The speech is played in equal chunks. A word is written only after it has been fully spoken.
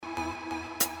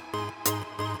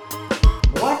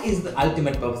that is the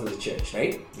ultimate purpose of the church,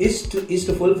 right? Is to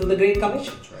fulfill the Great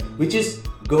Commission, which is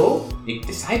go make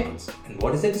disciples. And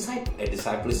what is a disciple? A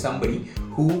disciple is somebody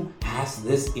who has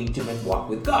this intimate walk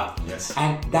with God. Yes.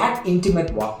 And that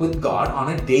intimate walk with God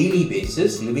on a daily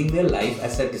basis, living their life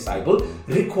as a disciple,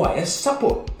 requires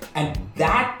support. And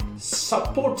that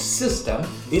support system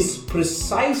is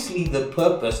precisely the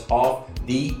purpose of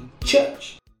the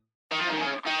church.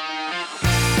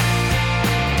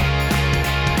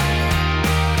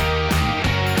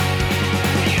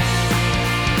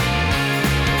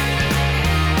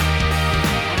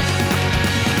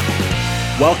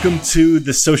 Welcome to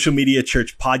the Social Media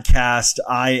Church podcast.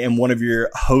 I am one of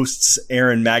your hosts,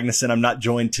 Aaron Magnuson. I'm not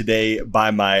joined today by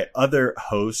my other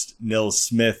host, Nils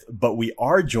Smith, but we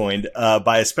are joined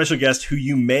by a special guest who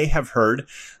you may have heard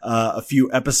a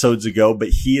few episodes ago, but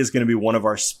he is going to be one of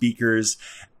our speakers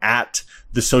at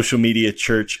the Social Media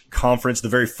Church conference, the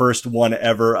very first one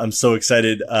ever. I'm so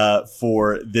excited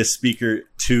for this speaker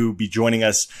to be joining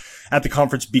us at the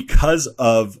conference because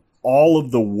of all of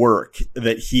the work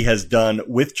that he has done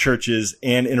with churches.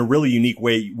 And in a really unique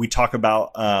way, we talk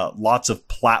about lots of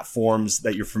platforms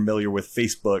that you're familiar with: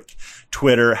 Facebook,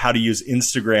 Twitter, how to use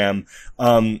Instagram.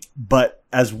 But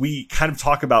as we kind of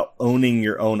talk about owning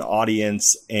your own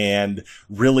audience and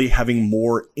really having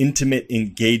more intimate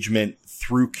engagement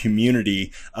through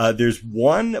community, there's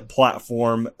one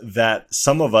platform that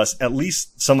some of us, at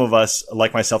least some of us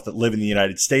like myself that live in the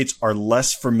United States, are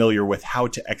less familiar with how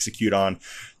to execute on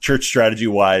church strategy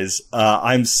wise.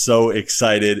 I'm so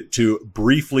excited to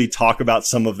briefly talk about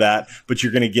some of that, but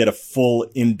you're going to get a full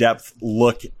in-depth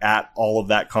look at all of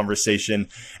that conversation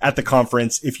at the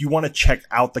conference. If you want to check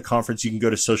out the conference, you can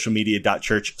go to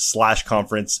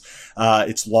socialmedia.church/conference.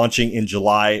 It's launching in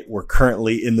July. We're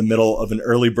currently in the middle of an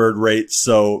early bird rate,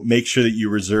 so make sure that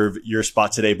you reserve your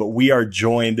spot today. But we are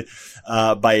joined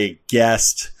by a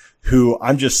guest who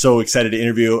I'm just so excited to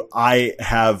interview. I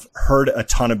have heard a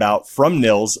ton about from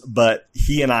Nils, but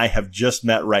he and I have just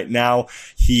met right now.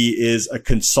 He is a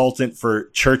consultant for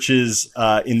churches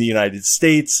in the United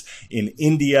States, in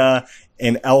India,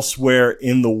 and elsewhere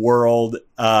in the world.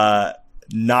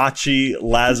 Nachi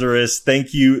Lazarus,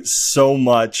 thank you so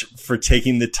much for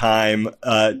taking the time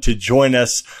to join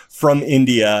us from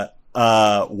India.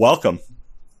 Welcome.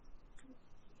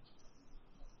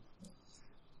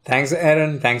 Thanks,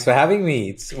 Aaron. Thanks for having me.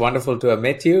 It's wonderful to have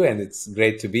met you, and it's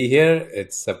great to be here.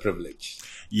 It's a privilege.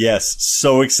 Yes,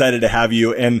 so excited to have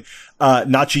you. And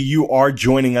Nachi, you are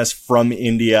joining us from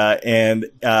India. And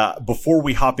before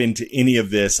we hop into any of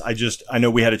this, I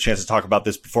know we had a chance to talk about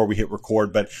this before we hit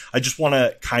record, but I just want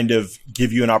to kind of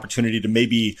give you an opportunity to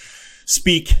maybe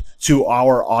speak to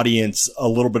our audience a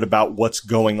little bit about what's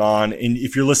going on. And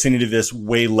if you're listening to this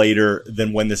way later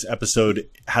than when this episode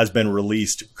has been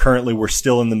released, currently we're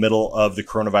still in the middle of the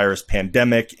coronavirus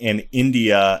pandemic, and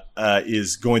India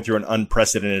is going through an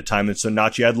unprecedented time. And so,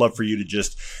 Nachi, I'd love for you to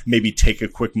just maybe take a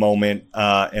quick moment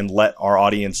and let our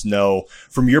audience know,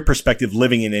 from your perspective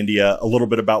living in India, a little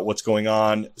bit about what's going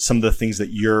on, some of the things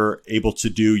that you're able to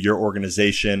do, your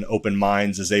organization, Open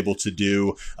Minds, is able to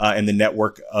do, and the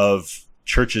network of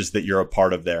churches that you're a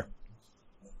part of there.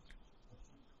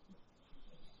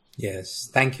 Yes,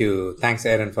 thank you. Thanks,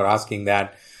 Aaron, for asking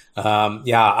that.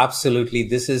 Yeah, absolutely.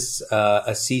 This is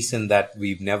a season that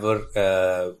we've never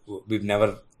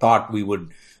thought we would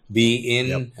be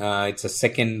in. Yep. It's a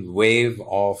second wave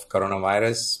of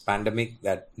coronavirus pandemic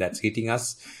that's hitting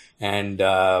us, and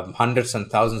hundreds and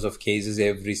thousands of cases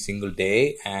every single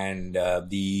day. And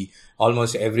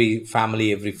almost every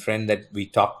family, every friend that we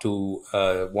talk to,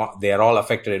 they are all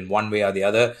affected in one way or the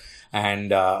other.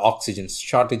 And oxygen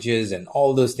shortages and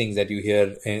all those things that you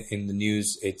hear in the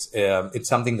news, it's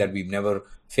something that we've never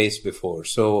faced before.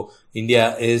 So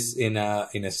India is in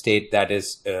a state that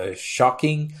is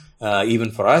shocking,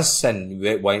 even for us. And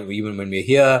even when we're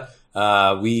here,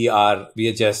 we are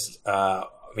just.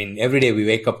 Every day we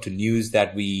wake up to news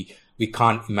that we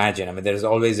can't imagine. I mean, there's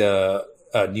always a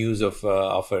news of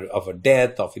a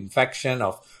death, of infection,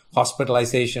 of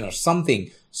hospitalization or something.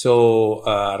 So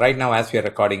right now, as we are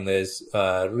recording this,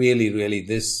 really,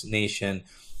 this nation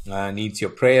needs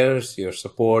your prayers, your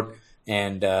support,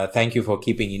 and thank you for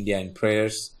keeping India in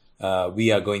prayers.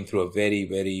 We are going through a very,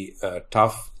 very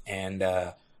tough and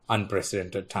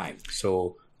unprecedented time.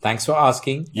 So thanks for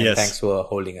asking, and yes, thanks for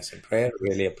holding us in prayer.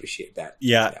 Really appreciate that.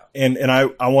 Yeah. And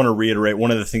I want to reiterate one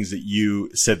of the things that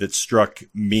you said that struck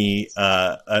me,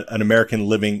 an American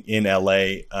living in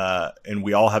LA, and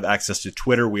we all have access to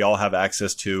Twitter. We all have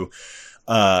access to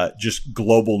just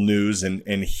global news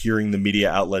and hearing the media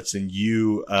outlets. And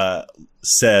you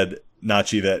said,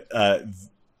 Nachi, that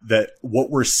that what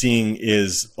we're seeing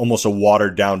is almost a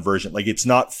watered down version. Like it's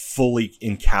not fully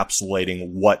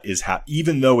encapsulating what is happening,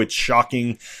 even though it's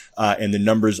shocking, and the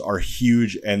numbers are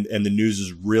huge and the news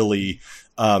is really,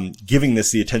 giving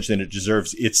this the attention that it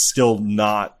deserves. It's still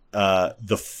not,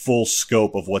 the full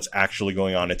scope of what's actually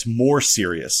going on. It's more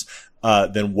serious,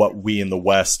 than what we in the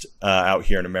West, out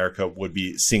here in America would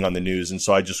be seeing on the news. And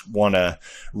so I just want to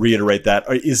reiterate that.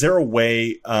 Is there a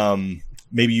way,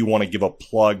 maybe you want to give a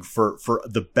plug for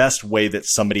the best way that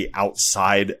somebody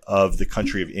outside of the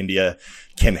country of India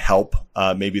can help?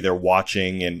 Maybe they're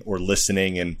watching or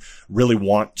listening and really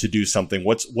want to do something.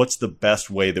 What's the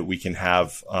best way that we can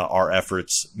have our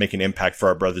efforts make an impact for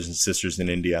our brothers and sisters in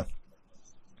India?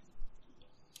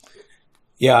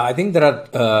 Yeah, I think there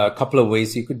are a couple of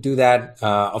ways you could do that.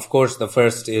 Of course, the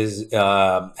first is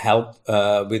help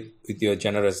with your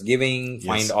generous giving. Yes.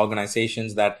 Find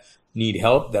organizations that need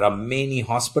help. There are many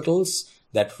hospitals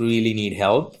that really need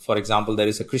help. For example, there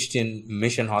is a Christian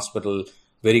mission hospital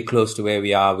very close to where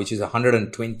we are, which is a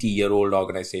 120-year-old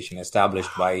organization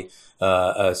established by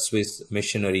a Swiss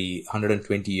missionary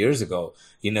 120 years ago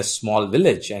in a small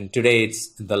village. And today it's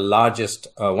the largest,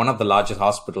 one of the largest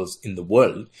hospitals in the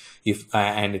world.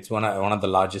 And it's one of the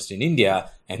largest in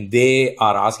India. And they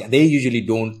are asking, they usually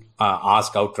don't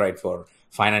ask outright for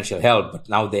financial help, but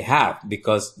now they have,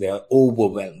 because they are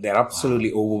overwhelmed. They're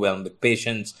absolutely overwhelmed with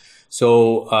patients.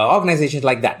 So organizations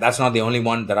like that, that's not the only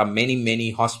one. There are many, many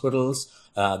hospitals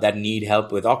that need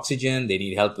help with oxygen. They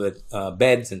need help with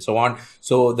beds and so on.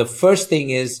 So the first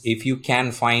thing is, if you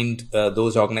can find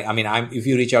those if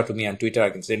you reach out to me on Twitter,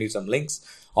 I can send you some links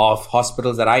of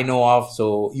hospitals that I know of,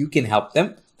 so you can help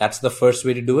them. That's the first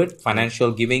way to do it.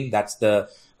 Financial giving, that's the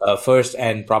first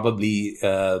and probably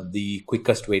the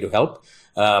quickest way to help.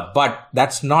 But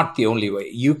that's not the only way.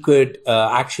 You could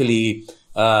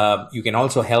you can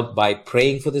also help by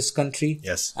praying for this country.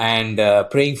 Yes. And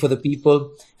praying for the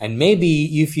people. And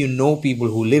maybe if you know people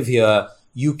who live here,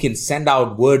 you can send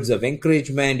out words of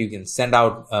encouragement. You can send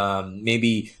out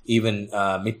maybe even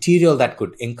material that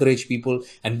could encourage people.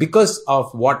 And because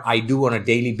of what I do on a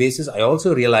daily basis, I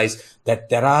also realize that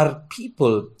there are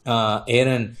people,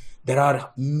 Aaron, there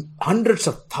are hundreds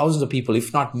of thousands of people,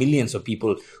 if not millions of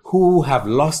people, who have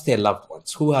lost their loved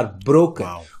ones, who are broken,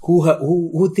 wow,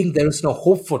 who think there is no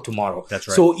hope for tomorrow. That's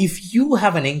right. So if you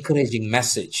have an encouraging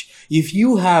message, if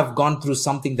you have gone through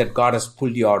something that God has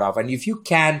pulled you out of, and if you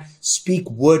can speak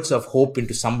words of hope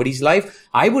into somebody's life,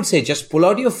 I would say just pull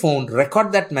out your phone,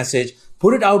 record that message,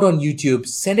 put it out on YouTube,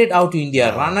 send it out to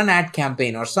India, run an ad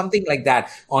campaign or something like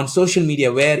that on social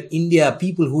media where India,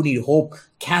 people who need hope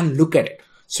can look at it.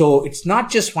 So it's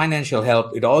not just financial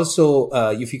help. It also,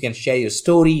 if you can share your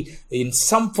story in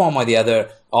some form or the other,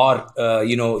 or,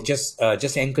 just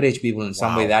encourage people in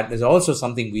some way, that is also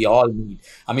something we all need.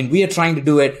 I mean, we are trying to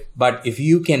do it, but if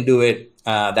you can do it,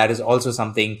 that is also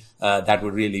something that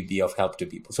would really be of help to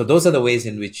people. So those are the ways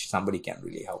in which somebody can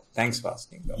really help. Thanks for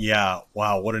asking, though. Yeah.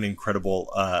 Wow. What an incredible,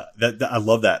 I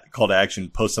love that call to action.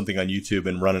 Post something on YouTube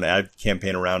and run an ad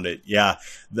campaign around it. Yeah.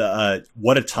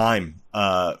 What a time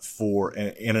for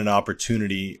and an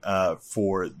opportunity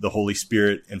for the Holy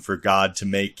Spirit and for God to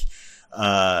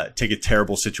take a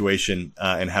terrible situation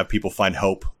and have people find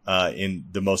hope in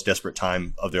the most desperate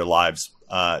time of their lives.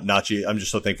 Nachi, I'm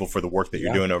just so thankful for the work that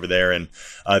you're doing over there and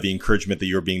the encouragement that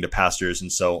you're being to pastors.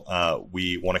 And so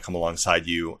we want to come alongside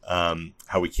you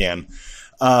how we can.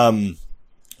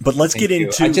 But let's get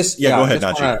into... go ahead,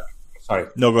 Nachi. Sorry.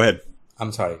 No, go ahead.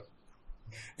 I'm sorry.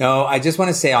 No, I just want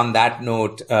to say on that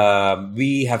note,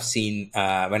 we have seen,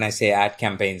 when I say ad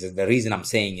campaigns, the reason I'm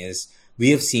saying is we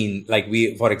have seen,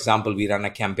 for example, we run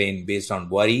a campaign based on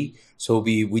worry. So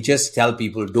we just tell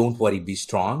people, don't worry, be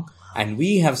strong. And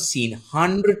we have seen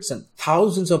hundreds and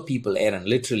thousands of people, Aaron,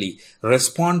 literally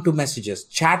respond to messages,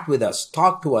 chat with us,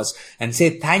 talk to us, and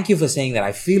say, thank you for saying that.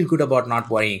 I feel good about not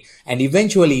worrying. And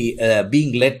eventually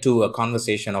being led to a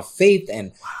conversation of faith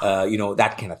and,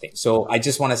 that kind of thing. So I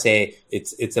just want to say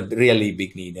it's a really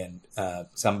big need. And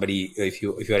somebody, if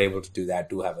you're able to do that,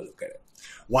 do have a look at it.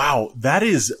 Wow.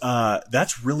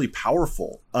 That's really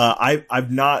powerful.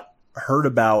 I've not heard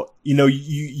about,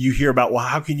 you hear about, well,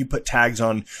 how can you put tags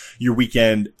on your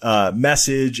weekend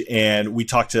message? And we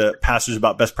talk to pastors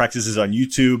about best practices on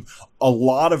YouTube a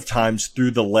lot of times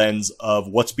through the lens of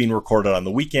what's being recorded on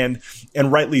the weekend.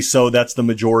 And rightly so, that's the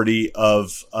majority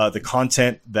of the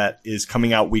content that is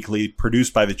coming out weekly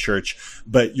produced by the church.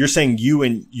 But you're saying you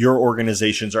and your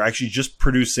organizations are actually just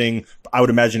producing, I would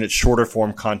imagine it's shorter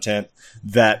form content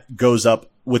that goes up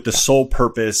with the sole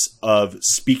purpose of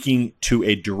speaking to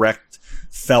a direct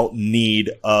felt need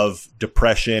of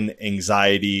depression,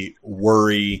 anxiety,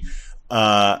 worry,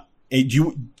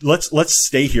 let's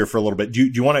stay here for a little bit. Do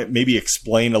you want to maybe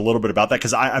explain a little bit about that?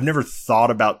 Because I've never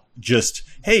thought about just,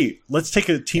 hey, let's take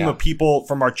a team of people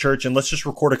from our church and let's just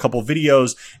record a couple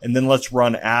videos and then let's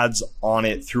run ads on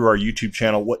it through our YouTube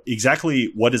channel. What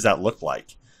does that look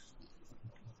like?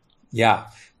 Yeah.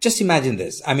 Just imagine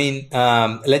this. I mean,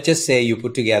 let's just say you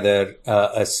put together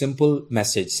a simple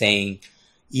message saying,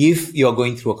 if you're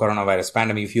going through a coronavirus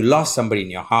pandemic, if you lost somebody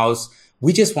in your house,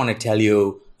 we just want to tell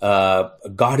you,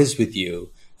 God is with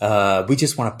you. We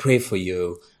just want to pray for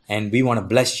you and we want to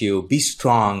bless you. Be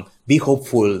strong, be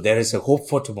hopeful. There is a hope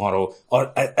for tomorrow,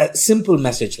 or a simple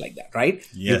message like that, right?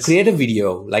 Yes. You create a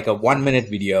video, like a 1-minute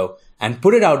video, and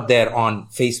put it out there on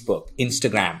Facebook,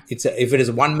 Instagram. If it is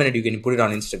 1 minute, you can put it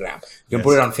on Instagram. You can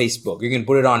put it on Facebook. You can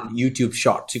put it on YouTube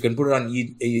Shorts. You can put it on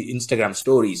Instagram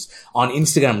Stories, on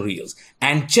Instagram Reels,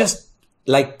 and just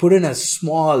like put in a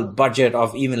small budget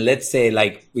of even, let's say,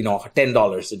 like,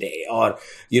 $10 a day, or,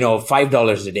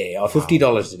 $5 a day, or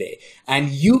 $50 a day. And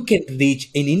you can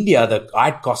reach, in India, the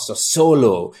ad costs are so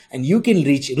low, and you can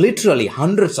reach literally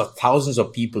hundreds of thousands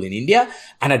of people in India.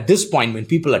 And at this point, when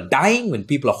people are dying, when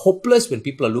people are hopeless, when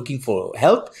people are looking for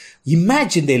help,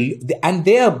 imagine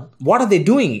what are they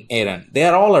doing, Aaron? They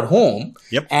are all at home.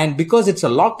 Yep. And because it's a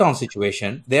lockdown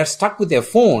situation, they are stuck with their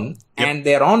phone. Yep. And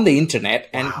they're on the internet,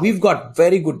 and we've got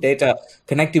very good data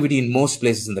connectivity in most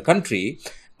places in the country.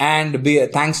 And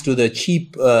thanks to the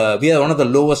cheap, we are one of the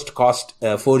lowest cost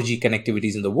 4G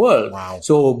connectivities in the world. Wow.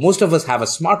 So most of us have a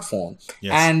smartphone.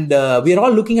 Yes. And we are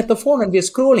all looking at the phone and we are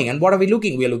scrolling. And what are we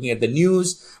looking? We are looking at the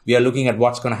news. We are looking at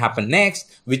what's going to happen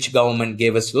next, which government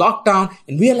gave us lockdown.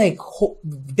 And we are like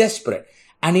desperate.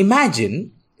 And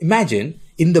imagine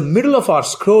in the middle of our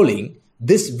scrolling,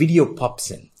 this video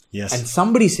pops in. Yes. And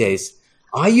somebody says,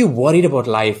 are you worried about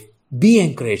life? Be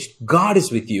encouraged. God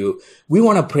is with you. We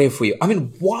want to pray for you. I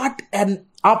mean, what an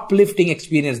uplifting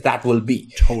experience that will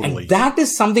be. Totally. And that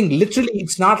is something, literally,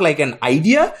 it's not like an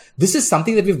idea. This is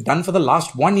something that we've done for the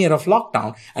last 1 year of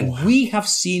lockdown. And we have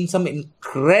seen some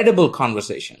incredible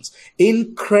conversations.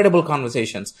 And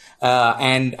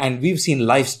we've seen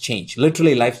lives change,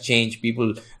 literally lives change,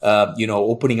 people,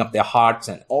 opening up their hearts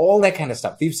and all that kind of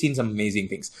stuff. We've seen some amazing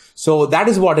things. So that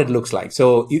is what it looks like.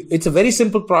 So it's a very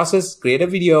simple process. Create a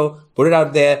video, put it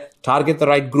out there, target the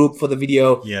right group for the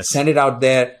video, send it out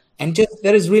there. And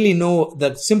there is really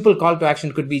the simple call to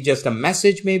action could be just a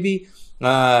message, maybe.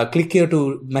 Click here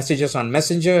to message us on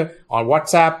Messenger or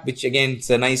WhatsApp, which again, it's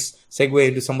a nice segue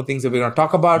into some of the things that we're going to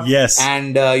talk about. Yes.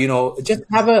 And, just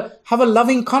have a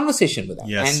loving conversation with them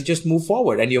and just move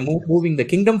forward. And you're moving the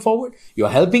kingdom forward. You're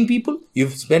helping people.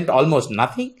 You've spent almost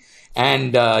nothing.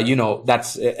 And,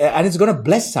 and it's going to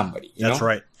bless somebody. That's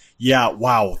right. Yeah.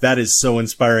 Wow. That is so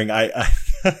inspiring. I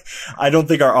don't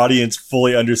think our audience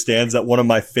fully understands that one of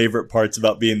my favorite parts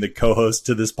about being the co-host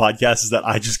to this podcast is that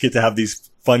I just get to have these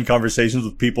fun conversations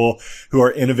with people who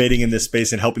are innovating in this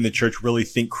space and helping the church really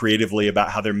think creatively about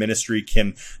how their ministry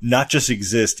can not just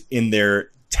exist in their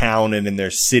town and in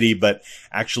their city, but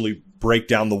actually break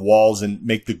down the walls and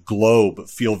make the globe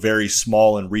feel very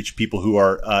small and reach people who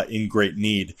are in great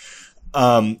need.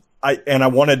 I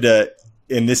wanted to,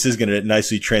 and this is going to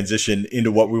nicely transition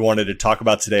into what we wanted to talk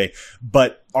about today,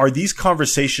 but are these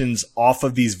conversations off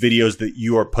of these videos that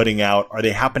you are putting out? Are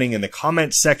they happening in the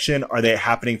comment section? Are they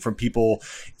happening from people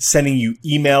sending you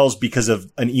emails because of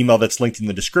an email that's linked in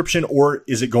the description? Or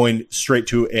is it going straight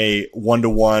to a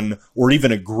one-to-one or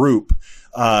even a group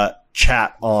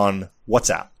chat on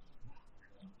WhatsApp?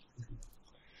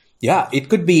 Yeah, it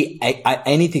could be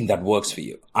anything that works for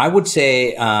you. I would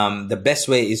say the best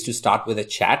way is to start with a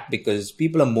chat, because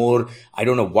people are more, I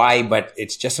don't know why, but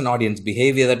it's just an audience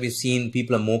behavior that we've seen.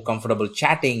 People are more comfortable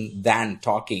chatting than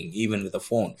talking, even with a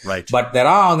phone. Right. But there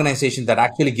are organizations that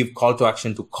actually give call to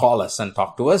action to call us and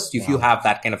talk to us. If you have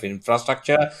that kind of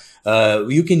infrastructure,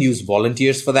 you can use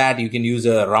volunteers for that. You can use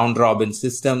a round robin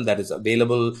system that is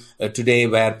available today,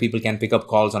 where people can pick up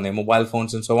calls on their mobile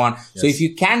phones and so on. Yes. So if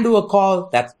you can do a call,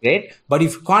 that's great. But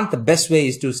if you can't, the best way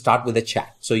is to start with a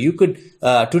chat. So you could,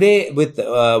 today with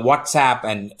WhatsApp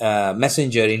and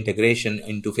Messenger integration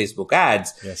into Facebook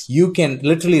ads, you can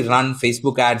literally run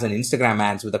Facebook ads and Instagram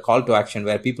ads with a call to action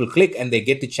where people click and they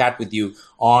get to chat with you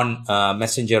on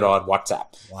Messenger or WhatsApp.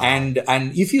 Wow. And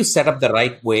if you set up the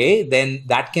right way, then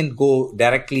that can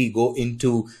directly go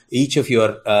into each of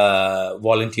your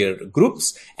volunteer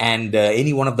groups, and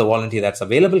any one of the volunteer that's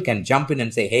available can jump in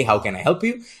and say, hey, how can I help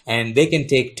you? And they can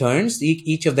take turns.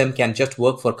 Each of them can just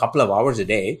work for a couple of hours a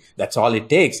day. That's all it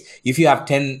takes. If you have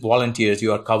 10 volunteers,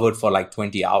 you are covered for like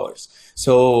 20 hours.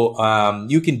 So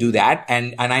you can do that.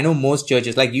 And I know most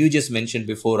churches, like you just mentioned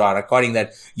before our recording,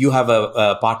 that you have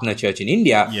a partner church in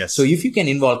India. Yes. So if you can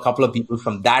involve a couple of people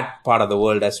from that part of the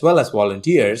world as well as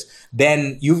volunteers,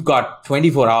 then you've got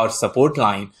 24-hour support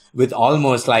line with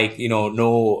almost like,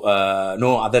 no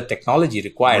other technology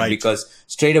required, right. Because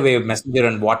straight away Messenger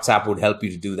and WhatsApp would help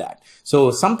you to do that.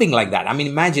 So something like that. I mean,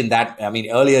 imagine that. I mean,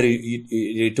 earlier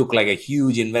it took like a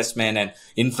huge investment and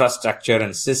infrastructure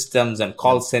and systems and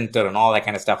call center and all that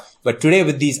kind of stuff. But today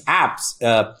with these apps,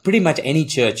 pretty much any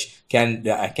church can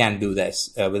do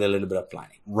this with a little bit of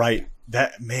planning. Right.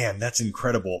 That's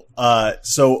incredible.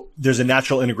 So there's a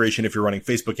natural integration if you're running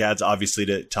Facebook ads, obviously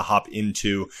to hop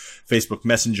into Facebook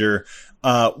Messenger.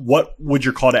 What would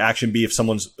your call to action be if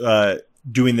someone's,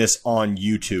 doing this on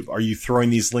YouTube? Are you throwing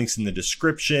these links in the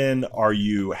description? Are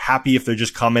you happy if they're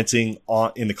just commenting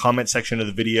in the comment section of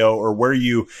the video, or where are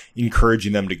you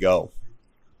encouraging them to go?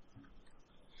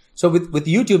 So with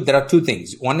YouTube, there are two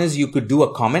things. One is you could do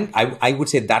a comment. I would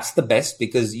say that's the best,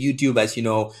 because YouTube, as you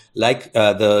know, like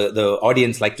the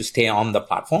audience like to stay on the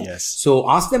platform. Yes. So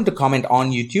ask them to comment on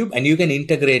YouTube, and you can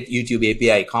integrate YouTube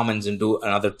API comments into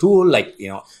another tool like,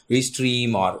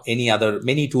 Restream or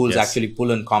many tools actually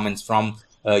pull in comments from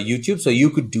YouTube. So you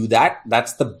could do that.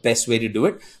 That's the best way to do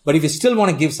it. But if you still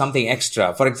want to give something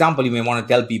extra, for example, you may want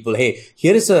to tell people, hey,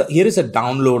 here is a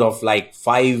download of like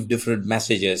 5 different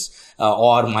messages,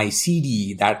 or my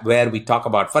CD where we talk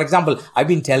about, for example, I've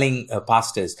been telling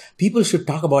pastors, people should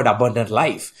talk about abundant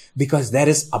life, because there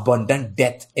is abundant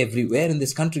death everywhere in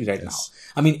this country right now.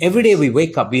 I mean, every day we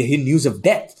wake up, we hear news of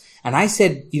death. And I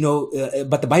said,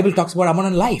 but the Bible talks about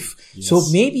abundant life. Yes. So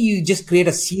maybe you just create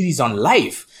a series on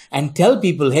life and tell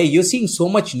people, hey, you're seeing so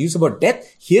much news about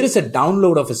death. Here is a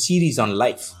download of a series on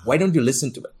life. Why don't you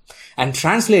listen to it? And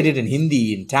translate it in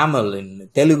Hindi, in Tamil, in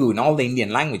Telugu, in all the Indian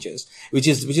languages, which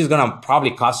is going to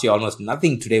probably cost you almost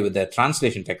nothing today with the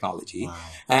translation technology. Wow.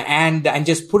 And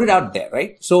just put it out there,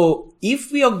 right? So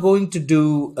if we are going to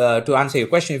do, to answer your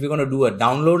question, if you're going to do a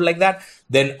download like that,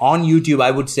 then on YouTube,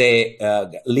 I would say,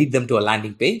 lead them to a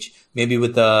landing page, maybe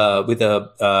with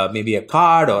maybe a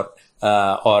card or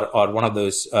one of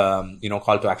those,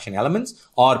 call to action elements,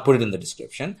 or put it in the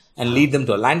description and lead them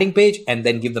to a landing page, and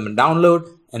then give them a download,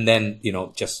 and then,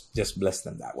 just bless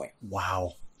them that way.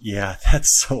 Wow. Yeah.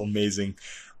 That's so amazing.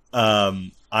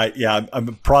 I'm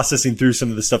processing through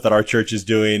some of the stuff that our church is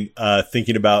doing,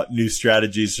 thinking about new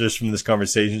strategies just from this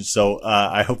conversation. So,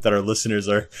 I hope that our listeners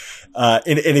are,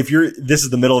 and if this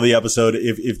is the middle of the episode,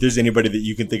 if there's anybody that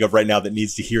you can think of right now that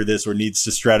needs to hear this or needs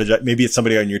to strategize, maybe it's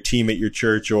somebody on your team at your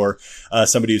church, or,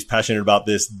 somebody who's passionate about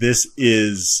this. This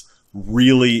is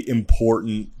really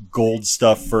important gold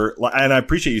stuff and I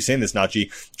appreciate you saying this,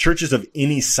 Nachi. Churches of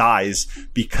any size,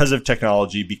 because of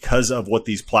technology, because of what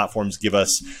these platforms give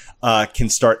us, can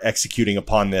start executing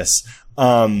upon this.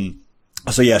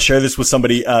 So yeah, share this with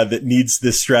somebody that needs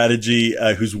this strategy,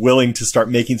 who's willing to start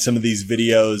making some of these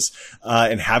videos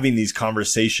and having these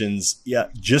conversations. Yeah,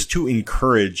 just to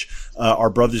encourage our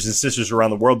brothers and sisters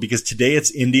around the world, because today it's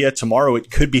India, tomorrow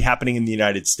it could be happening in the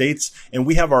United States, and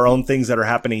we have our own things that are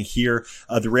happening here.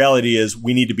 The reality is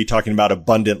we need to be talking about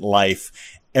abundant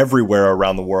life everywhere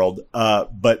around the world.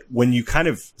 But when you kind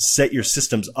of set your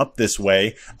systems up this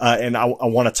way, and I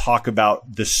want to talk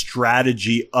about the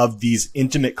strategy of these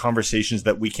intimate conversations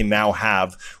that we can now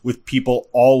have with people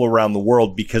all around the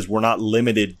world, because we're not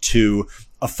limited to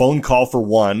a phone call for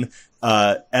one,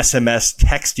 SMS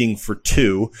texting for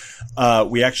 2.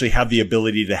 We actually have the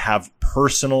ability to have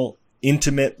personal,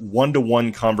 intimate,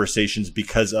 one-to-one conversations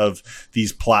because of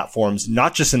these platforms,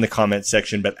 not just in the comment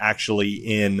section, but actually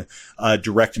in a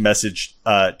direct message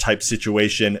type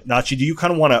situation. Nachi, do you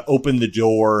kind of want to open the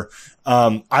door?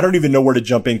 I don't even know where to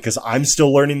jump in, because I'm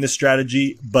still learning this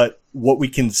strategy, but what we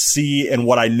can see and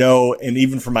what I know, and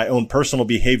even from my own personal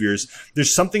behaviors,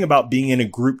 there's something about being in a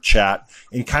group chat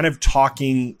and kind of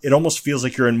talking. It almost feels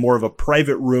like you're in more of a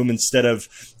private room instead of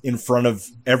in front of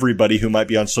everybody who might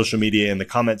be on social media in the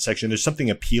comment section. There's something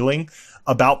appealing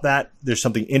about that. There's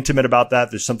something intimate about that.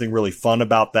 There's something really fun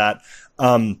about that.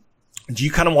 Do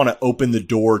you kind of want to open the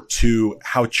door to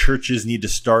how churches need to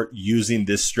start using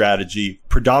this strategy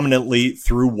predominantly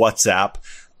through WhatsApp?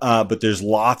 But there's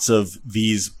lots of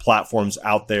these platforms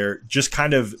out there, just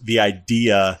kind of the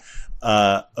idea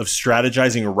of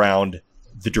strategizing around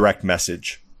the direct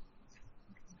message.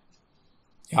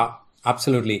 Yeah,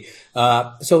 absolutely.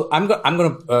 So I'm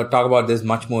going to talk about this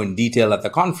much more in detail at the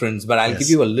conference, but I'll give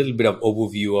you a little bit of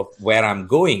overview of where I'm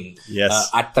going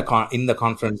at in the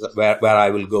conference, where I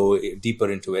will go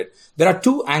deeper into it. There are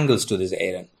 2 angles to this,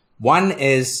 Aaron. One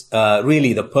is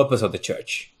really the purpose of the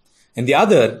church. And the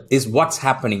other is what's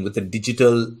happening with the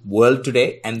digital world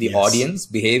today and the audience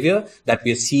behavior that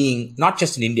we are seeing, not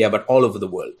just in India, but all over the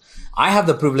world. I have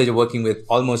the privilege of working with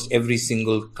almost every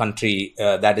single country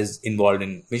that is involved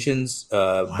in missions,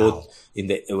 both in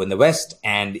the West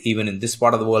and even in this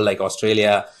part of the world, like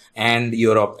Australia and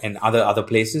Europe and other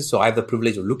places. So I have the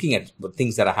privilege of looking at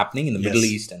things that are happening in the Middle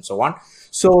East and so on.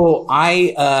 So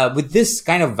with this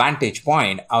kind of vantage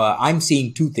point, I'm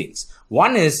seeing two things.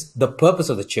 One is the purpose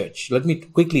of the church. Let me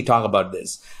quickly talk about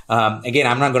this. Again,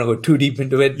 I'm not going to go too deep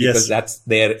into it because that's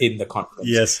there in the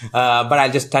conference. But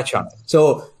I'll just touch on it.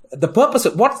 So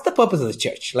what's the purpose of the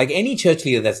church? Like any church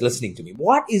leader that's listening to me,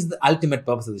 what is the ultimate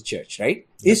purpose of the church, right?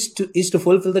 Is to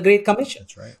fulfill the Great Commission.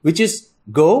 That's right. Which is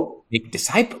go make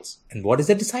disciples. And what is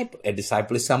a disciple? A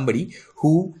disciple is somebody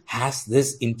who has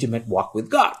this intimate walk with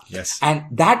God. Yes. And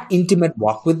that intimate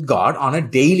walk with God on a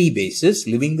daily basis,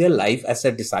 living their life as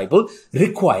a disciple,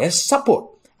 requires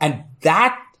support. And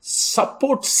that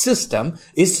support system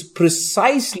is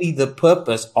precisely the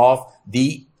purpose of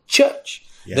the church.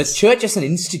 The church as an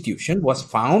institution was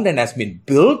found and has been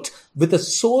built with the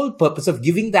sole purpose of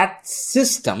giving that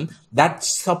system that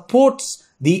supports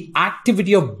the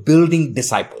activity of building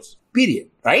disciples, period,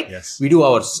 right? Yes. We do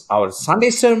our Sunday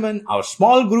sermon, our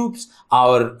small groups,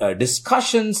 our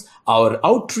discussions, our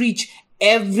outreach.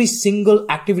 Every single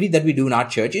activity that we do in our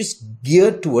church is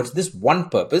geared towards this one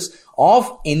purpose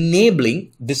of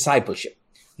enabling discipleship.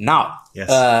 Now,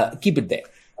 keep it there.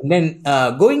 And then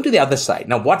going to the other side.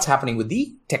 Now, what's happening with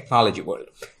the technology world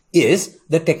is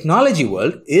the technology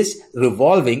world is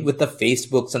revolving with the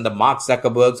Facebooks and the Mark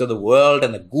Zuckerbergs of the world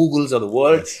and the Googles of the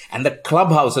world and the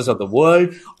Clubhouses of the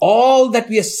world. All that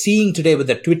we are seeing today with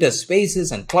the Twitter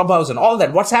Spaces and Clubhouse and all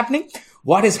that. What's happening?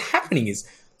 What is happening is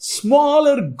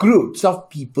smaller groups of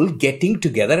people getting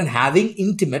together and having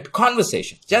intimate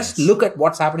conversations. Just look at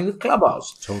what's happening with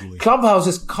Clubhouse. Totally. Clubhouse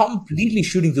is completely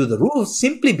shooting through the roof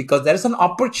simply because there is an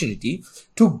opportunity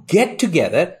to get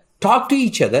together, talk to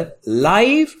each other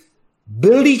live,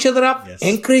 build each other up,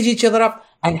 encourage each other up,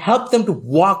 and help them to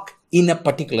walk in a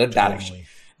particular direction.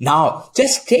 Now,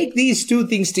 just take these two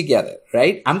things together,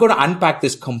 right? I'm going to unpack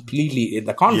this completely in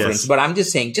the conference, but I'm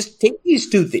just saying, just take these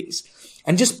two things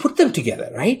and just put them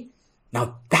together, right?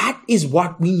 Now, that is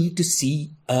what we need to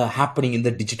see happening in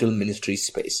the digital ministry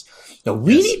space. Now,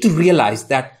 we need to realize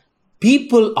that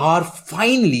people are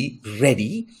finally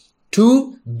ready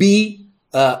to be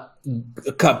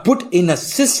put in a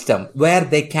system where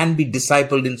they can be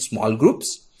discipled in small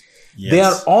groups. They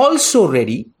are also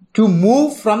ready to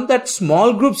move from that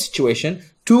small group situation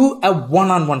to a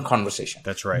one-on-one conversation.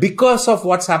 That's right. Because of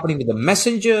what's happening with the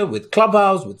Messenger, with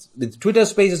Clubhouse, with Twitter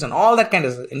Spaces and all that kind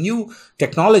of new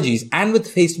technologies, and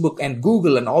with Facebook and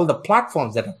Google and all the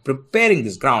platforms that are preparing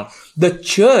this ground, the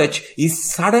church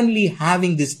is suddenly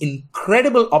having this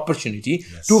incredible opportunity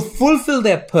to fulfill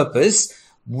their purpose,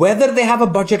 whether they have a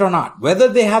budget or not, whether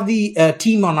they have the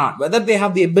team or not, whether they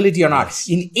have the ability or not,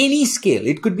 in any scale.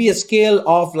 It could be a scale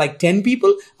of like 10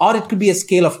 people, or it could be a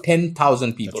scale of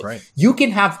 10,000 people. That's right. You can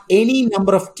have any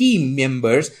number of team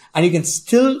members and you can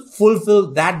still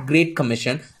fulfill that great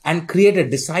commission and create a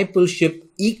discipleship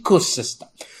ecosystem.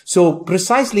 So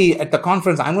precisely at the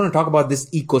conference, I'm going to talk about this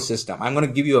ecosystem. I'm going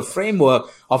to give you a framework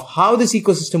of how this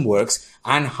ecosystem works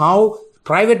and how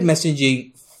private messaging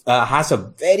has a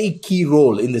very key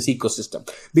role in this ecosystem,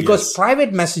 because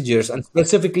private messengers, and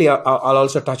specifically I'll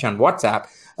also touch on WhatsApp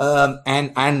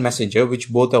and Messenger, which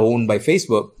both are owned by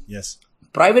Facebook.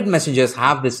 Private messengers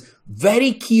have this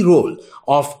very key role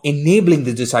of enabling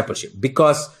the discipleship,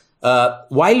 because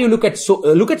while you look at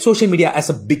social media as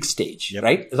a big stage,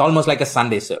 right? It's almost like a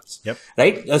Sunday service,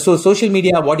 right? So social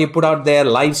media, what you put out there,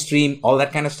 live stream, all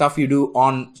that kind of stuff you do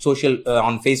on social,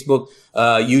 on Facebook,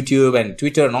 YouTube and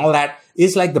Twitter and all that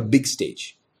is like the big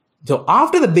stage. So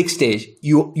after the big stage,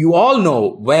 you all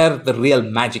know where the real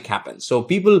magic happens. So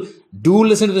people do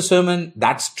listen to the sermon.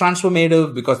 That's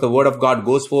transformative because the word of God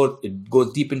goes forth. It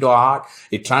goes deep into our heart.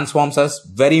 It transforms us.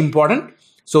 Very important.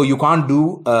 So you can't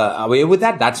do away with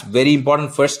that. That's very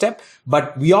important first step.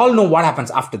 But we all know what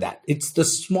happens after that. It's the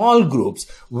small groups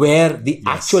where the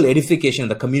actual edification,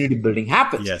 the community building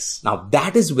happens. Now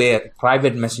that is where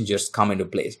private messengers come into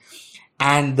place.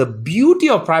 And the beauty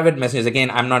of private messengers, again,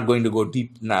 I'm not going to go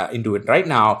deep into it right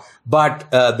now,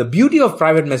 but the beauty of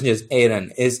private messengers,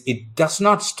 Aaron, is it does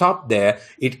not stop there.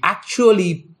 It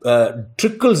actually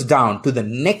trickles down to the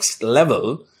next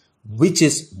level, which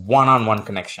is one-on-one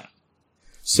connection.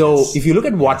 So if you look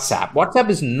at WhatsApp, WhatsApp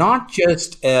is not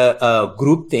just a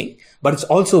group thing, but it's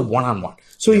also one-on-one.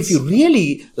 So if you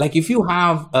really, like if you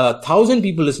have 1,000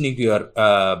 people listening to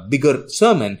your bigger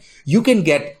sermon, you can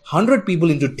get 100 people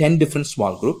into 10 different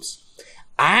small groups.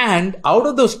 And out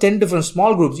of those 10 different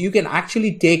small groups, you can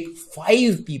actually take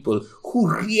 5 people who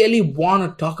really want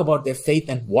to talk about their faith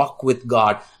and walk with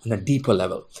God on a deeper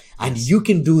level. And you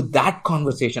can do that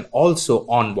conversation also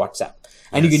on WhatsApp.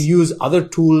 And you can use other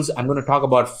tools. I'm going to talk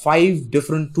about 5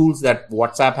 different tools that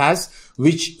WhatsApp has,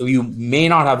 which you may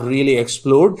not have really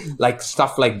explored, like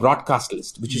stuff like broadcast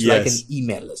list, which is like an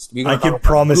email list. I can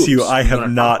promise you I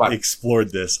have not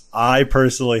explored this. I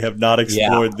personally have not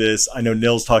explored this. I know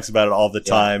Nils talks about it all the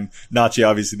time. Nachi,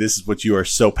 obviously, this is what you are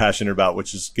so passionate about,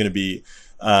 which is going to be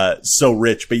so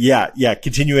rich. But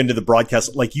continue into the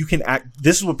broadcast. Like you can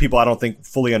this is what people I don't think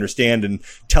fully understand. And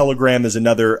Telegram is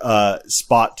another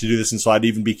spot to do this. And so I'd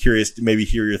even be curious to maybe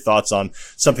hear your thoughts on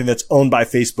something that's owned by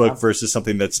Facebook versus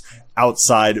something that's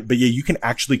outside. But you can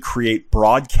actually create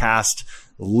broadcast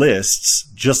lists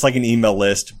just like an email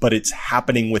list, but it's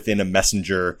happening within a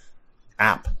messenger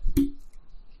app.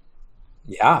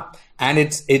 Yeah. And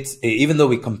it's even though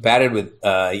we compare it with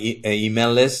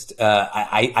email list,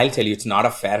 I'll tell you it's not a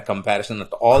fair comparison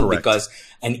at all. Correct. Because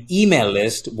an email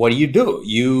list, what do?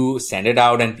 You send it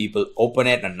out and people open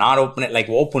it and not open it. Like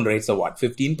open rates are what,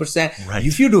 15%? Right.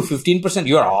 If you do 15%,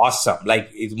 you're awesome. Like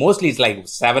it's like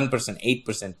 7%,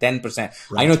 8%, 10%.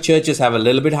 Right. I know churches have a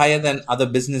little bit higher than other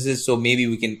businesses, so maybe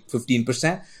we can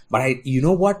 15%. But you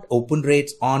know what open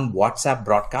rates on WhatsApp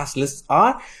broadcast lists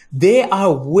are? They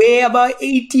are way above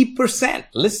 80%.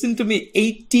 Listen to me,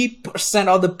 80%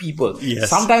 of the people. Yes.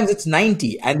 Sometimes it's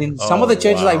 90%. And in some of the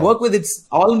churches I work with, it's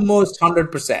almost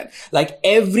 100%. Like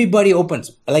everybody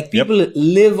opens, like people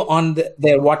live on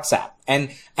their WhatsApp.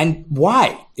 And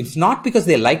why? It's not because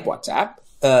they like WhatsApp.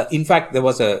 In fact, there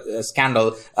was a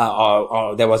scandal,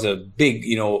 or there was a big,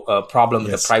 problem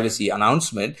with the privacy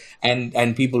announcement, and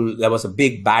there was a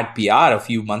big bad PR a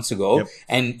few months ago,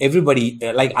 and everybody,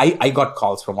 I got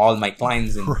calls from all my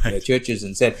clients in churches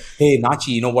and said, "Hey,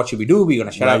 Nachi, what should we do? We're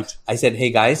gonna shut up." I said, "Hey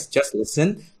guys, just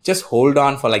listen, just hold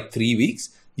on for like 3 weeks.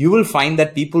 You will find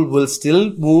that people will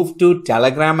still move to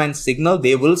Telegram and Signal.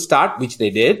 They will start, which they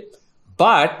did,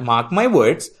 but mark my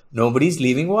words, nobody's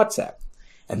leaving WhatsApp."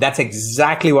 And that's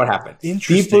exactly what happened.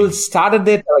 People started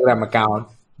their Telegram account.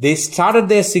 They started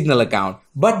their Signal account,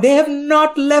 but they have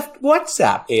not left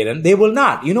WhatsApp, Aaron. They will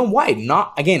not. You know why?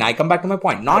 Again, I come back to my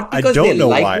point. Not because they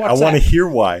like WhatsApp. I want to hear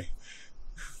why.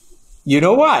 You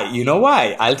know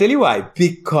why? I'll tell you why.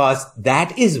 Because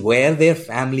that is where their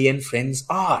family and friends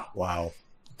are. Wow.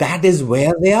 That is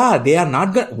where they are. They are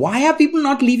not going. Why are people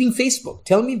not leaving Facebook?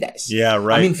 Tell me this. Yeah,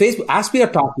 right. I mean, Facebook, as we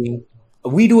are talking,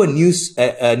 we do a news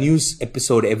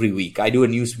episode every week. I do a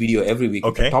news video every week.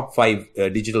 Okay. The top 5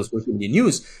 digital social media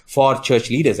news for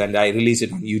church leaders, and I release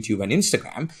it on YouTube and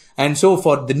Instagram. And so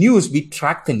for the news, we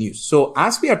track the news. So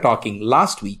as we are talking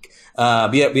last week,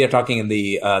 we are talking in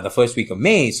the first week of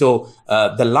May. So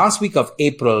the last week of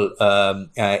April,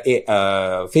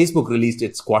 Facebook released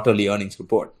its quarterly earnings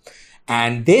report,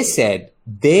 and they said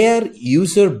their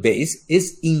user base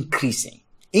is increasing,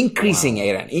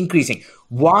 Aaron, increasing.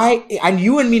 Why? And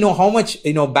you and me know how much,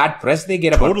 bad press they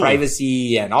get about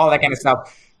privacy and all that kind of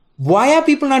stuff. Why are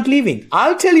people not leaving?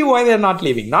 I'll tell you why they're not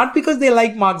leaving. Not because they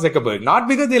like Mark Zuckerberg, not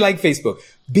because they like Facebook,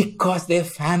 because their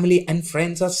family and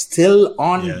friends are still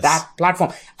on that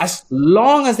platform. As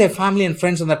long as their family and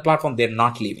friends on that platform, they're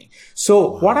not leaving.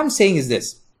 So what I'm saying is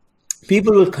this.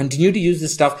 People will continue to use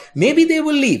this stuff. Maybe they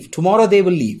will leave. Tomorrow they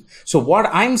will leave. So what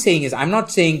I'm saying is, I'm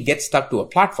not saying get stuck to a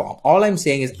platform. All I'm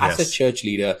saying is, as a church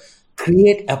leader,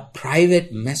 create a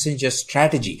private messenger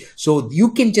strategy. So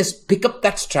you can just pick up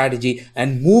that strategy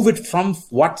and move it from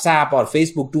WhatsApp or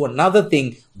Facebook to another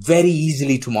thing very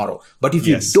easily tomorrow. But if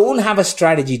you don't have a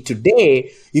strategy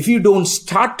today, if you don't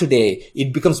start today,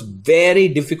 it becomes very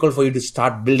difficult for you to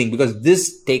start building, because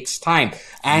this takes time.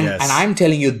 And I'm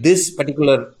telling you, this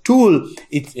particular tool,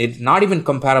 it's not even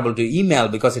comparable to email,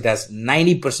 because it has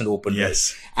 90% open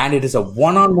rate, and it is a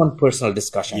one-on-one personal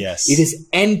discussion. It is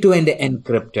end-to-end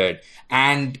encrypted,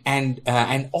 and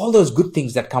all those good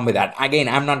things that come with that. Again,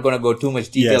 I'm not going to go too much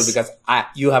detail because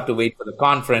you have to wait for the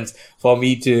conference for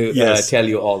me to tell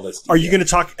you all this. Are you going to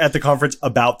talk at the conference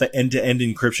about the end-to-end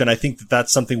encryption? I think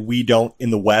that's something we don't in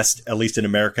the West, at least in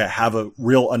America, have a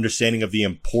real understanding of the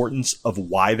importance of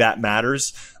why that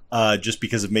matters. Just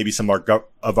because of maybe some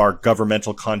of our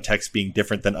governmental context being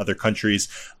different than other countries.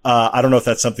 I don't know if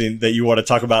that's something that you want to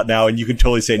talk about now, and you can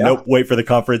totally say, nope, wait for the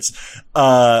conference.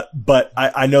 But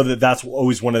I know that that's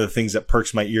always one of the things that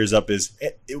perks my ears up is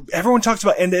everyone talks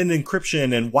about end-to-end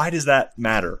encryption, and why does that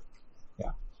matter?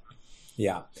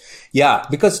 Yeah.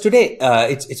 Because today,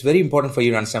 it's very important for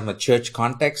you to understand the church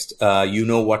context.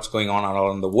 What's going on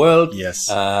around the world. Yes.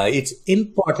 It's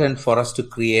important for us to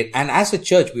create. And as a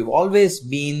church, we've always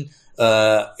been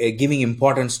giving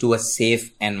importance to a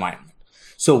safe environment.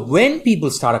 So when people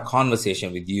start a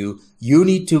conversation with you, you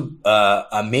need to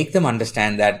make them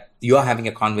understand that you are having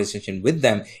a conversation with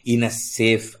them in a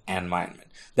safe environment,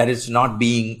 that it's not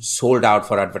being sold out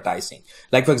for advertising.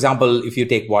 Like, for example, if you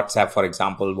take WhatsApp, for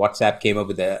example, WhatsApp came up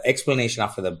with an explanation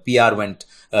after the PR went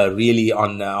really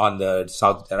on the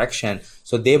south direction.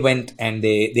 So they went and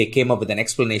they came up with an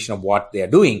explanation of what they are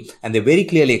doing. And they very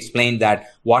clearly explained that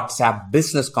WhatsApp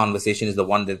business conversation is the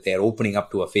one that they're opening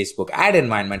up to a Facebook ad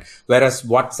environment, whereas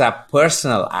WhatsApp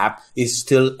personal app is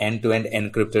still end-to-end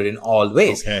encrypted in all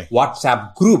ways. Okay.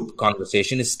 WhatsApp group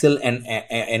conversation is still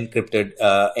encrypted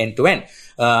end-to-end.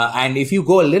 And if you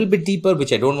go a little bit deeper,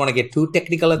 which I don't want to get too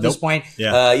technical at this point,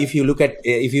 if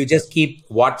you just keep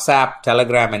WhatsApp,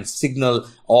 Telegram, and Signal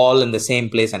all in the same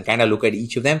place and kind of look at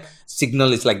each of them,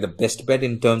 Signal is like the best bet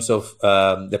in terms of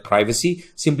the privacy,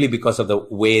 simply because of the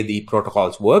way the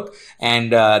protocols work.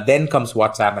 And then comes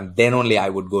WhatsApp, and then only I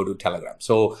would go to Telegram.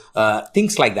 So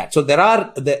things like that. So there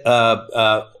are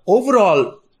the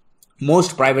overall,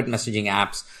 most private messaging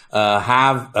apps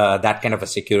have that kind of a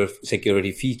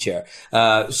security feature.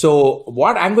 So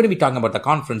what I'm going to be talking about the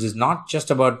conference is not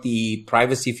just about the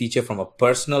privacy feature from a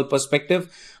personal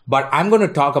perspective, but I'm going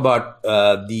to talk about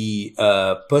the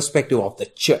perspective of the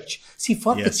church. See,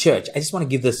 for the church, I just want to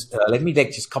give this, let me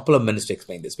take just a couple of minutes to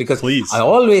explain this, because I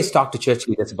always talk to church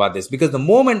leaders about this, because the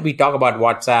moment we talk about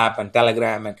WhatsApp and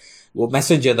Telegram and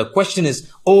Messenger, the question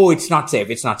is, oh, it's not safe.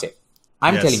 It's not safe.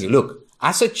 I'm telling you, look,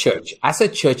 as a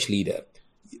church leader,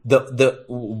 the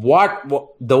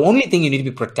only thing you need to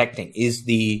be protecting is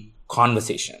the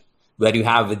conversation where you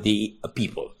have with the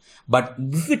people. But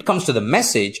if it comes to the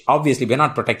message, obviously we're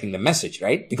not protecting the message,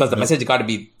 right? Because the message got to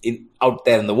be out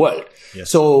there in the world.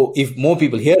 So if more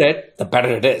people hear it, the better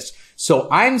it is. So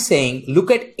I'm saying,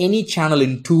 look at any channel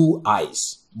in two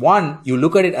eyes. One, you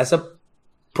look at it as a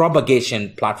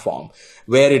propagation platform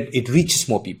where it reaches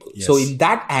more people. So in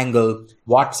that angle,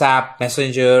 WhatsApp,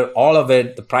 Messenger, all of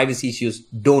it, the privacy issues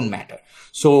don't matter.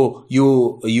 So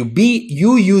you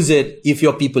use it if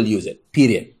your people use it,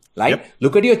 period. Right?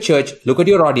 Look at your church, look at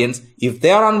your audience. If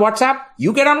they are on WhatsApp,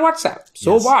 you get on WhatsApp.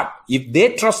 So what? If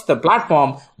they trust the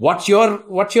platform, what's your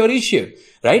issue?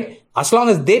 Right? As long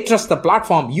as they trust the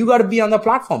platform, you got to be on the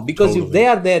platform, because if they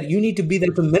are there, you need to be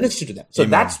there to minister to them. So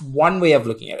that's one way of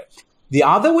looking at it. The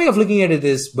other way of looking at it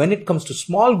is, when it comes to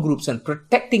small groups and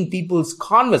protecting people's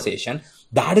conversation,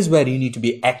 that is where you need to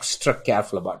be extra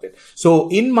careful about it. So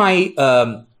in my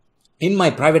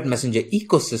private messenger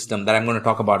ecosystem that I'm going to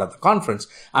talk about at the conference,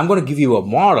 I'm going to give you a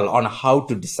model on how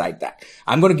to decide that.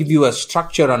 I'm going to give you a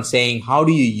structure on saying, how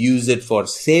do you use it for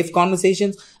safe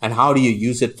conversations and how do you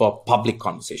use it for public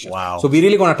conversations? So we're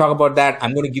really going to talk about that.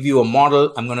 I'm going to give you a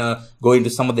model. I'm going to go into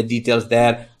some of the details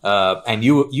there. And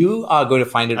you are going to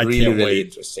find it really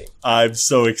interesting. I'm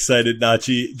so excited,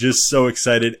 Nachi, just so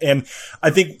excited. And I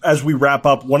think as we wrap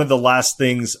up, one of the last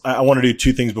things, I want to do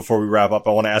two things before we wrap up.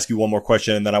 I want to ask you one more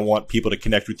question, and then I want people to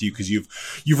connect with you, because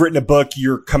you've written a book,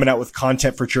 you're coming out with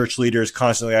content for church leaders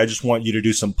constantly. I just want you to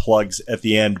do some plugs at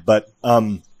the end. But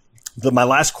my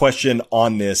last question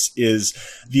on this is,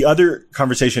 the other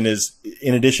conversation is,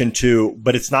 in addition to,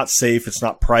 but it's not safe, it's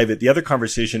not private. The other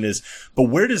conversation is, but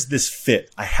where does this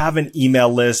fit? I have an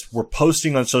email list. We're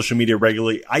posting on social media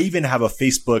regularly. I even have a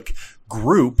Facebook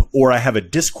group, or I have a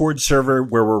Discord server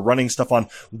where we're running stuff on.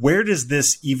 Where does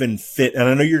this even fit? And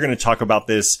I know you're going to talk about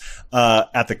this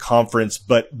at the conference,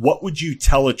 but what would you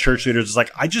tell a church leader who's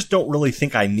like, I just don't really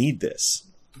think I need this?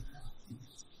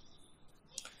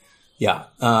 Yeah.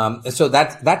 So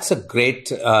that's a great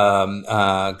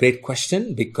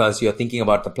question, because you're thinking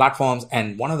about the platforms.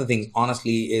 And one of the things,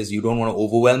 honestly, is you don't want to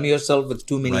overwhelm yourself with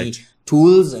too many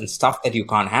tools and stuff that you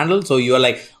can't handle. So you're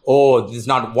like, oh, there's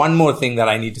not one more thing that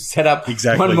I need to set up.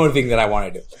 One more thing that I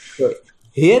want to do. So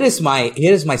here is my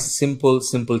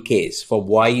simple case for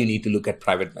why you need to look at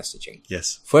private messaging.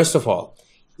 First of all,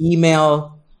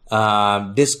 email,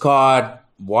 Discord,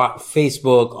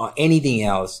 Facebook, or anything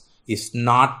else is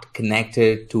not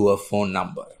connected to a phone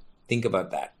number. Think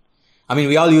about that. I mean,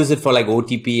 we all use it for like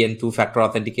OTP and two-factor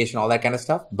authentication, all that kind of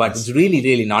stuff, but it's really,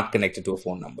 really not connected to a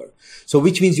phone number. So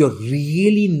which means you're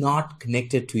really not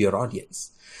connected to your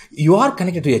audience. You are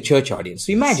connected to your church audience.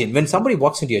 So imagine when somebody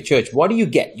walks into your church, what do you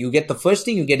get? You get, the first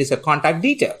thing you get is a contact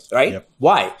details, right?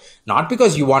 Why? Not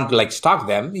because you want to like stalk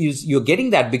them. You're getting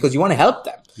that because you want to help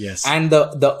them. And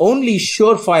the only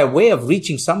surefire way of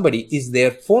reaching somebody is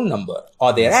their phone number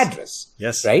or their address.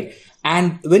 Right?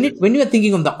 And when you are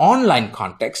thinking of the online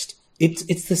context,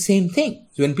 it's the same thing.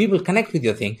 So when people connect with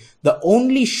your thing, the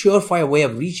only surefire way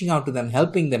of reaching out to them,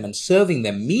 helping them and serving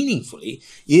them meaningfully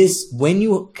is when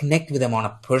you connect with them on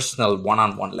a personal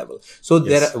one-on-one level. So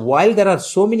while there are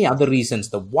so many other reasons,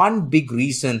 the one big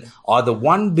reason or the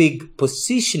one big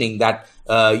positioning that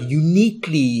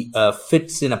uniquely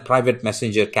fits in a private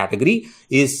messenger category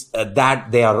is that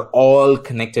they are all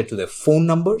connected to their phone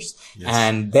numbers. Yes.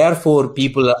 And therefore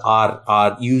people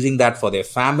are using that for their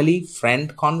family,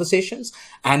 friend conversations,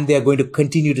 and they are going to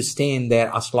continue to stay in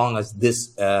there as long as this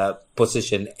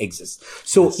position exists.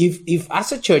 So if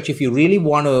as a church, if you really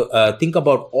want to think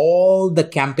about all the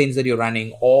campaigns that you're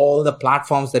running, all the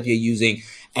platforms that you're using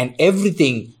and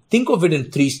everything, think of it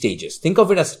in 3 stages. Think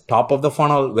of it as top of the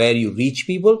funnel where you reach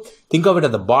people. Think of it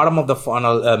at the bottom of the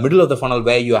funnel, middle of the funnel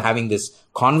where you are having these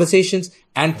conversations.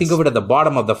 And think of it at the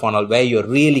bottom of the funnel where you're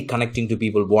really connecting to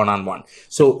people one-on-one.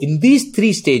 So in these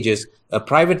 3 stages, a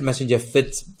private messenger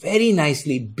fits very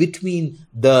nicely between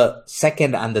the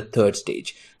second and the third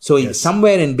stage. So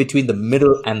somewhere in between the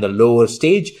middle and the lower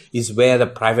stage is where the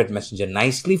private messenger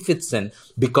nicely fits in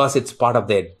because it's part of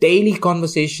their daily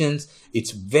conversations.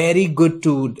 It's very good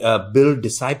to build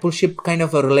discipleship kind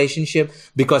of a relationship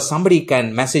because somebody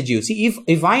can message you. See,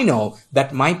 if I know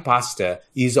that my pastor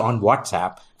is on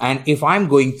WhatsApp and if I'm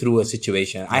going through a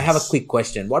situation, I have a quick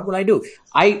question, what will I do?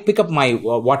 I pick up my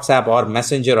WhatsApp or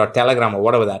Messenger or Telegram or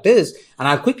whatever that is, and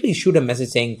I'll quickly shoot a message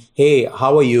saying, hey,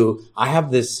 how are you? I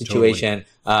have this situation. Totally.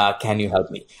 Can you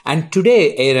help me? And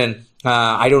today, Aaron,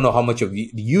 I don't know how much of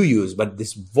you use, but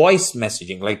this voice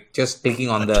messaging, like just clicking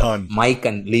on the mic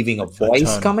and leaving a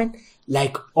voice comment,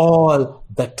 like all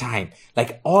the time,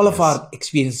 like all of our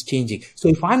experience changing. So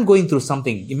if I'm going through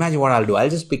something, imagine what I'll do. I'll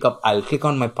just I'll click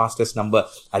on my pastor's number.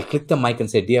 I'll click the mic and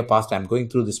say, dear pastor, I'm going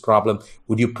through this problem.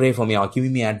 Would you pray for me or give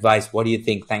me advice? What do you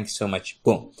think? Thanks so much.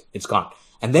 Boom. It's gone.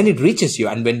 And then it reaches you.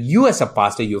 And when you as a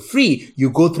pastor, you're free, you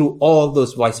go through all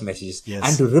those voice messages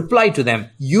and to reply to them,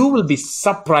 you will be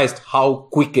surprised how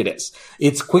quick it is.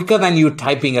 It's quicker than you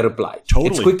typing a reply. Totally.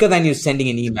 It's quicker than you sending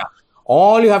an email.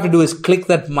 All you have to do is click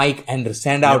that mic and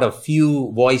send out a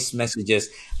few voice messages.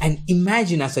 And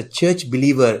imagine as a church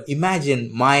believer,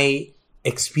 imagine my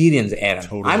experience, Aaron.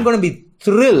 Totally. I'm going to be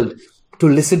thrilled to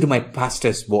listen to my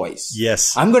pastor's voice.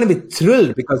 Yes. I'm going to be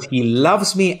thrilled because he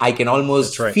loves me. I can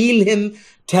almost feel him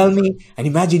tell me. And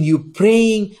imagine you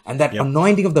praying and that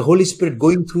anointing of the Holy Spirit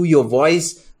going through your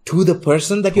voice to the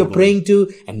person that you're praying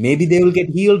to. And maybe they will get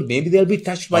healed. Maybe they'll be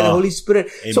touched by the Holy Spirit.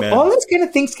 Amen. So all those kind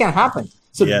of things can happen.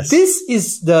 So this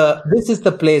is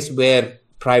the place where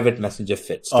private messenger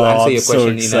fits. To answer your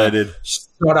question in a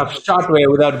sort of short way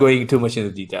without going too much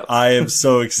into detail. I am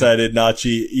so excited,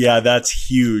 Nachi. Yeah, that's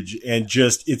huge. And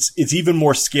just it's even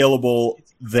more scalable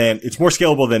than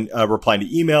replying to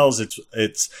emails.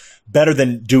 It's better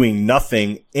than doing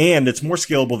nothing. And it's more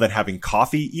scalable than having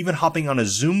coffee, even hopping on a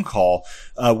Zoom call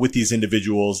with these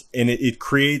individuals. And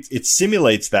it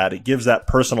simulates that. It gives that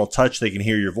personal touch. They can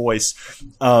hear your voice.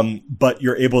 But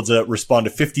you're able to respond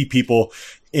to 50 people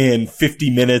in 50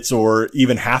 minutes or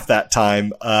even half that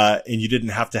time. And you didn't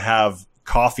have to have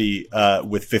coffee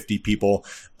with 50 people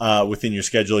within your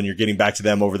schedule, and you're getting back to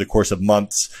them over the course of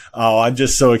months. I'm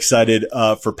just so excited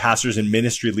for pastors and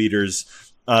ministry leaders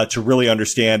to really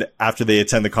understand after they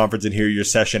attend the conference and hear your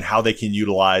session how they can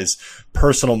utilize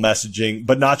personal messaging.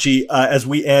 But Nachi, as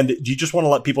we end, do you just want to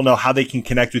let people know how they can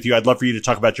connect with you? I'd love for you to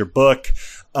talk about your book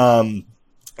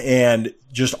and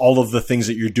just all of the things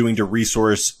that you're doing to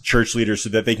resource church leaders so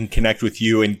that they can connect with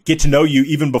you and get to know you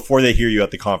even before they hear you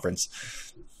at the conference.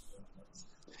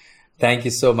 Thank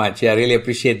you so much. Yeah, I really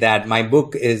appreciate that. My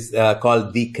book is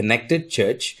called The Connected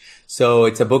Church. So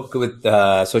it's a book with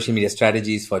social media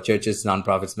strategies for churches,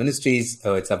 nonprofits, ministries.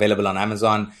 It's available on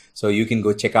Amazon. So you can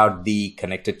go check out The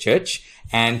Connected Church.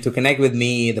 And to connect with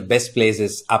me, the best place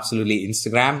is absolutely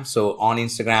Instagram. So on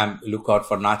Instagram, look out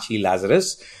for Nachi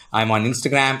Lazarus. I'm on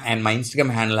Instagram, and my Instagram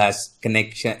handle has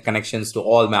connections to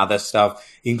all my other stuff,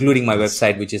 including my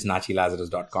website, which is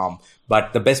nachilazarus.com.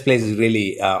 But the best place is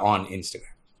really on Instagram.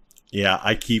 Yeah,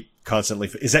 I keep constantly.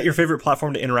 Is that your favorite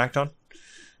platform to interact on?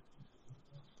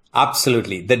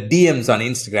 Absolutely. The DMs on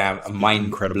Instagram are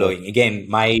mind-blowing. Again,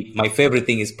 my favorite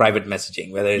thing is private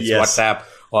messaging, whether it's WhatsApp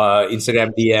or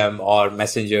Instagram DM or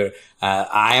Messenger.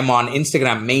 I am on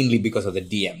Instagram mainly because of the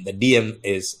DM. The DM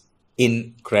is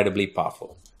incredibly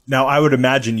powerful. Now, I would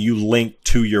imagine you link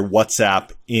to your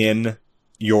WhatsApp in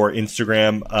your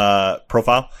Instagram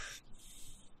profile.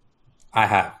 I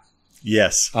have.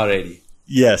 Yes. Already.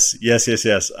 Yes.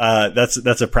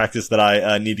 That's a practice that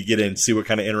I need to get in, see what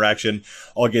kind of interaction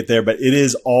I'll get there. But it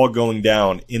is all going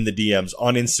down in the DMs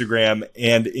on Instagram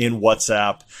and in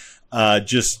WhatsApp.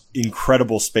 just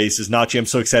incredible spaces. Nachi, I'm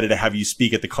so excited to have you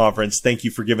speak at the conference. Thank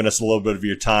you for giving us a little bit of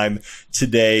your time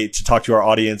today to talk to our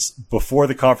audience before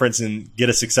the conference and get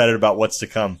us excited about what's to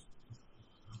come.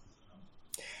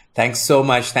 Thanks so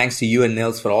much. Thanks to you and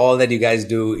Nils for all that you guys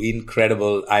do.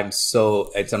 Incredible.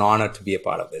 It's an honor to be a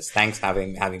part of this. Thanks for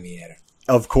having me here.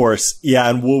 Of course. Yeah.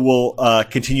 And we'll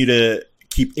continue to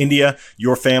keep India,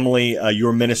 your family,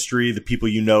 your ministry, the people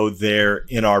you know there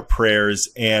in our prayers.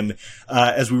 And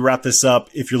as we wrap this up,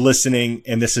 if you're listening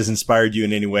and this has inspired you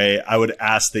in any way, I would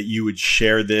ask that you would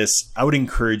share this. I would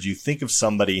encourage you, think of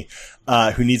somebody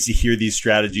who needs to hear these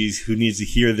strategies, who needs to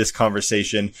hear this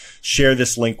conversation. Share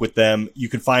this link with them. You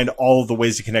can find all of the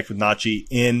ways to connect with Nachi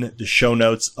in the show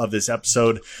notes of this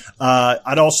episode.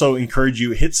 I'd also encourage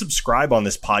you, hit subscribe on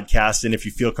this podcast. And if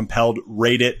you feel compelled,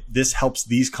 rate it. This helps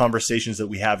these conversations that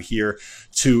we have here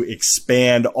to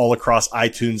expand all across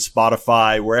iTunes,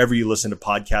 Spotify, wherever you listen to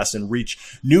podcasts, and reach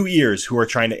new ears who are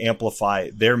trying to amplify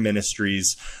their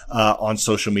ministries on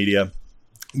social media.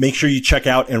 Make sure you check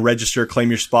out and register, claim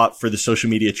your spot for the Social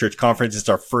Media Church Conference. It's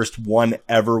our first one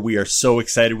ever. We are so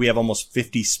excited. We have almost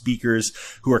 50 speakers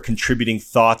who are contributing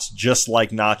thoughts just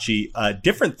like Nachi,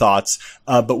 different thoughts,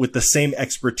 but with the same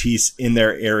expertise in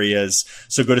their areas.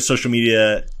 So go to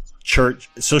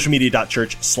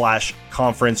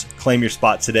socialmedia.church/conference, claim your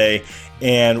spot today,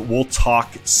 and we'll talk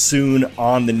soon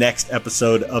on the next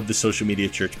episode of the Social Media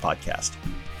Church podcast.